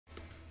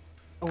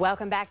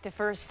Welcome back to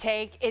First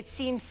Take. It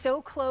seems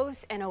so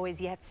close and always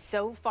yet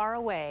so far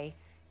away.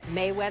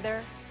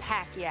 Mayweather,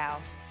 Pacquiao.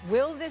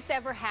 Will this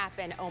ever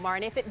happen, Omar?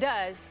 And if it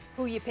does,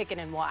 who you picking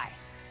and why?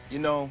 You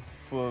know,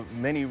 for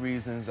many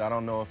reasons, I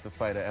don't know if the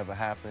fight will ever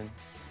happen.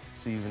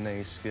 Stephen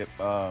A, Skip.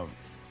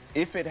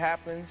 If it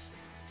happens,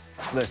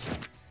 listen,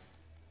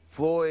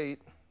 Floyd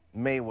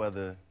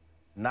Mayweather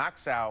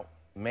knocks out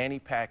Manny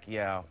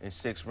Pacquiao in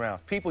 6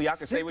 rounds. People, y'all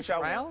can say what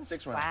y'all want.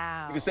 6 rounds.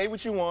 Wow. You can say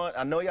what you want.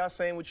 I know y'all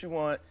saying what you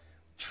want.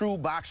 True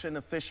boxing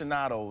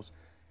aficionados.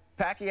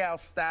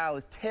 Pacquiao's style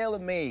is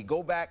tailor-made.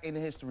 Go back in the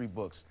history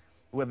books.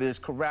 Whether it's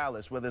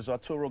Corrales, whether it's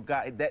Arturo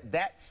Gatti,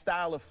 that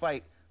style of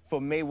fight for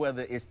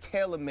Mayweather is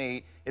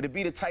tailor-made. It'll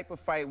be the type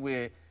of fight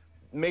where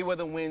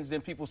Mayweather wins,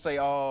 then people say,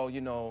 oh, you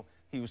know,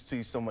 he's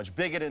so much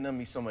bigger than him,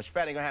 he's so much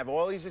fatter. They're gonna have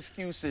all these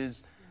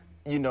excuses,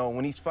 you know,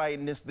 when he's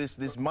fighting this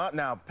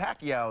now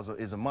Pacquiao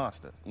is a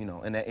monster, you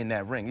know, in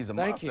that ring. He's a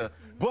monster.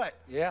 But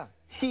yeah,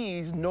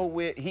 he's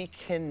nowhere. He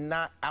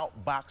cannot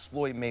outbox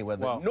Floyd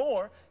Mayweather,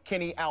 nor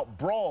can he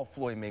outbrawl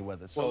Floyd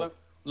Mayweather. So well,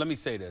 let me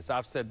say this.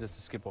 I've said this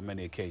to Skip on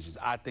many occasions.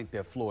 I think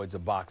that Floyd's a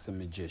boxing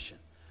magician.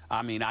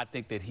 I mean, I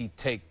think that he'd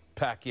take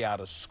Pacquiao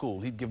to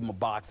school. He'd give him a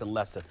boxing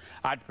lesson.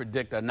 I'd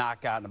predict a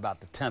knockout in about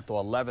the 10th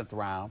or 11th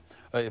round.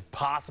 If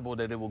possible,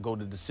 that it will go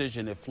to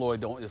decision if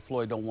Floyd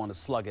don't want to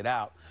slug it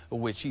out,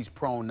 which he's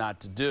prone not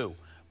to do.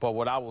 But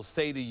what I will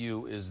say to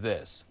you is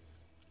this.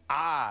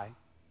 I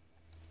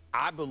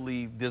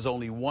believe there's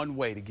only one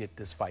way to get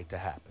this fight to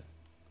happen.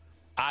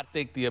 I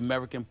think the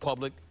American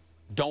public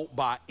don't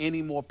buy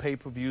any more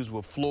pay-per-views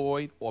with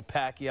Floyd or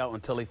Pacquiao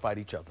until they fight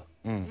each other.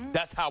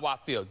 That's how I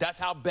feel. That's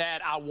how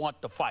bad I want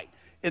the fight.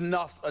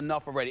 Enough's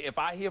enough already. If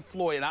I hear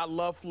Floyd, and I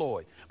love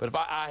Floyd, but if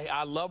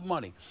I love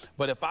money,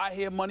 but if I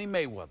hear Money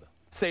Mayweather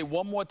say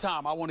one more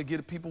time, I want to give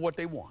the people what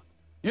they want.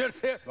 You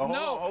understand?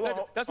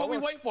 That's what we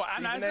wait for. I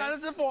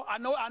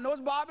know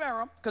it's Bob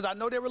Arum, because I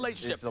know their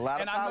relationship. It's a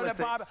lot of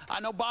politics. I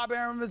know Bob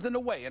Arum is in the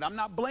way, and I'm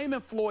not blaming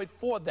Floyd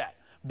for that.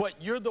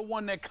 But you're the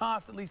one that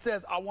constantly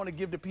says, I want to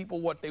give the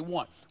people what they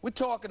want. We're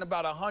talking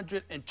about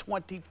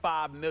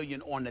 $125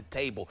 million on the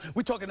table.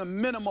 We're talking a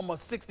minimum of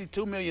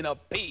 $62 million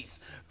apiece.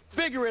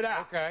 Figure it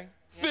out. Okay.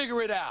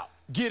 Figure it out.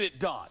 Get it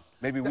done.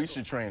 Maybe we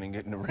should train and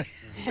get in the ring.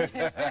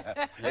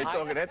 They're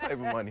talking that type of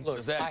money.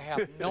 Look, I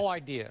have no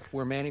idea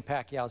where Manny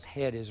Pacquiao's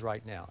head is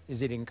right now.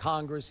 Is it in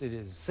Congress? Is it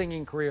his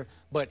singing career?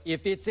 But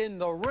if it's in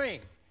the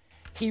ring,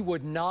 he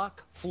would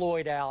knock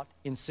Floyd out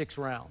in 6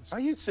 rounds. Are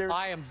you serious?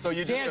 I am so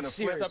you're dead just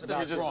serious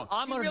about this.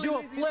 I'm going to do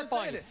a flip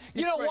on you.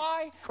 You know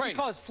why?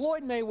 Because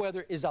Floyd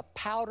Mayweather is a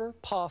powder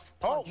puff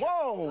puncher.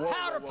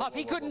 Powder puff.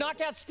 He couldn't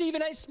knock out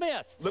Stephen A.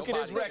 Smith. Look at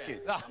his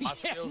record. My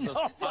skills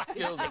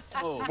are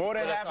smooth. More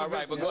than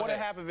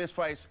half of his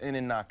fights in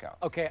a knockout.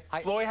 Okay.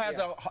 Floyd has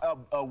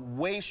a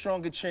way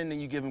stronger chin than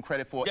you give him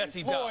credit for. Yes,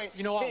 he does.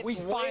 You know what? We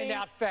find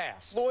out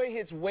fast. Floyd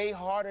hits way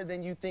harder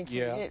than you think he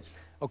hits.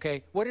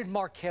 Okay, what did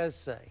Marquez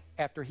say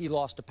after he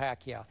lost to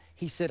Pacquiao?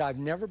 He said, I've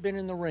never been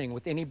in the ring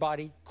with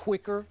anybody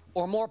quicker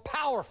or more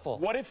powerful.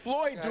 What did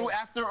Floyd do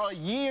after a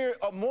year,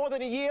 or more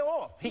than a year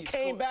off? He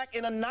came back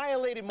and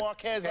annihilated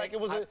Marquez like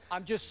it was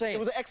I'm just saying. It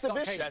was an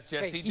exhibition.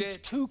 Yes, he did. He's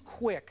too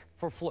quick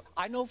for Floyd.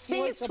 I know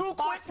Floyd's He's too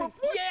quick for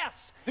Floyd?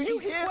 Yes! He's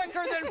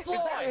quicker than Floyd.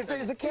 Is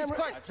the camera?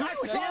 I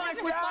saw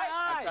it with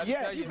my eyes.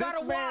 Yes. You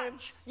gotta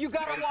watch. You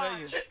gotta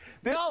watch.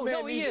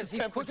 No, he is.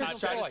 He's quicker than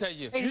Floyd. I'm trying to tell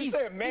you. And you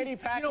said Manny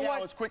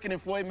Pacquiao is quicker than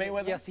Floyd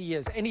Mayweather? Yes, he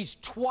is. And he's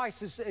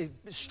twice as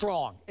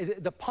strong.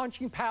 The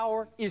punching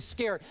power is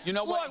scary. You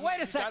know Floyd, what?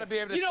 Wait a second.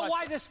 You know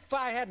why this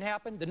fight hadn't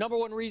happened? The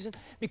 #1 reason?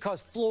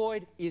 Because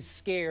Floyd is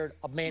scared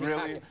of Manny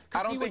Pacquiao.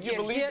 I don't think you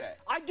believe that.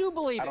 I do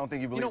believe it. I don't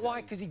think you believe it. You know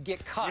why? Because he'd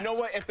get cut. You know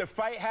what? If the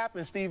fight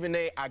happens, Stephen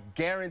A, I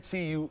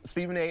guarantee you,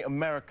 Stephen A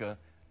America,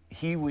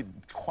 he would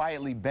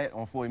quietly bet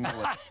on Floyd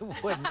Mayweather.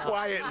 I would not.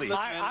 Quietly.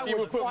 He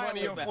would put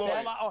money on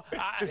Floyd.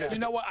 You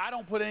know what? I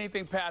don't put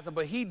anything past him,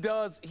 but he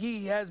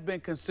has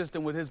been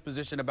consistent with his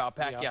position about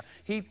Pacquiao. Yeah.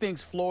 He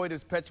thinks Floyd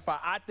is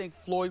petrified. I think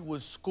Floyd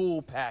would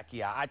school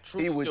Pacquiao. I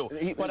truly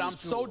do. But I'm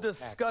so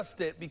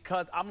disgusted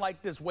because I'm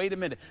like this. Wait a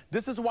minute.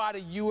 This is why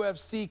the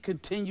UFC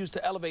continues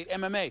to elevate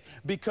MMA,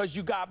 because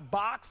you got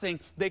boxing.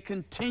 They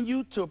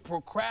continue to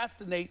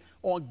procrastinate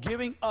on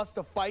giving us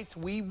the fights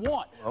we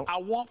want. I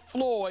want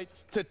Floyd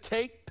to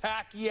take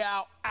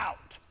Pacquiao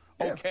out,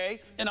 okay?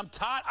 And I'm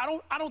tired.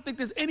 I don't think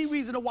there's any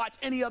reason to watch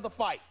any other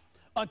fight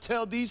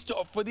until these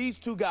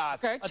two guys,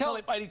 until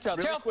they fight each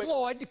other. Tell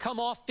Floyd to come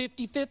off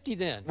 50-50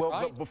 then. Well,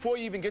 but before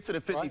you even get to the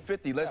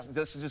 50-50,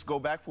 let's just go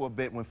back for a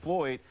bit. When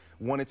Floyd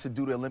wanted to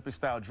do the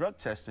Olympic-style drug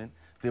testing,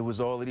 there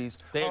was all of these.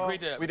 They agreed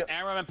to.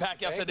 Arum and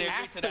Pacquiao said they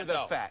agreed to that. After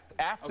the fact,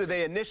 after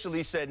they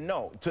initially said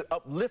no, to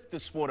uplift the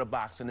sport of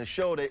boxing, to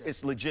show that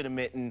it's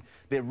legitimate and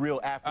they're real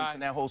athletes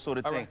and that whole sort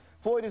of thing.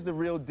 Floyd is the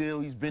real deal.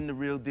 He's been the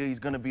real deal. He's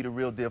going to be the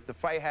real deal. If the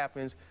fight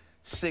happens,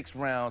 6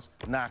 rounds,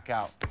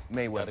 knockout,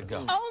 Mayweather.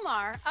 Go.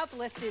 Omar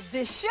uplifted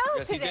this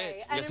show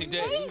today. Yes, he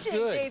did. An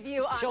amazing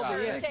debut on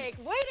First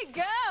Take. Way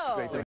to go.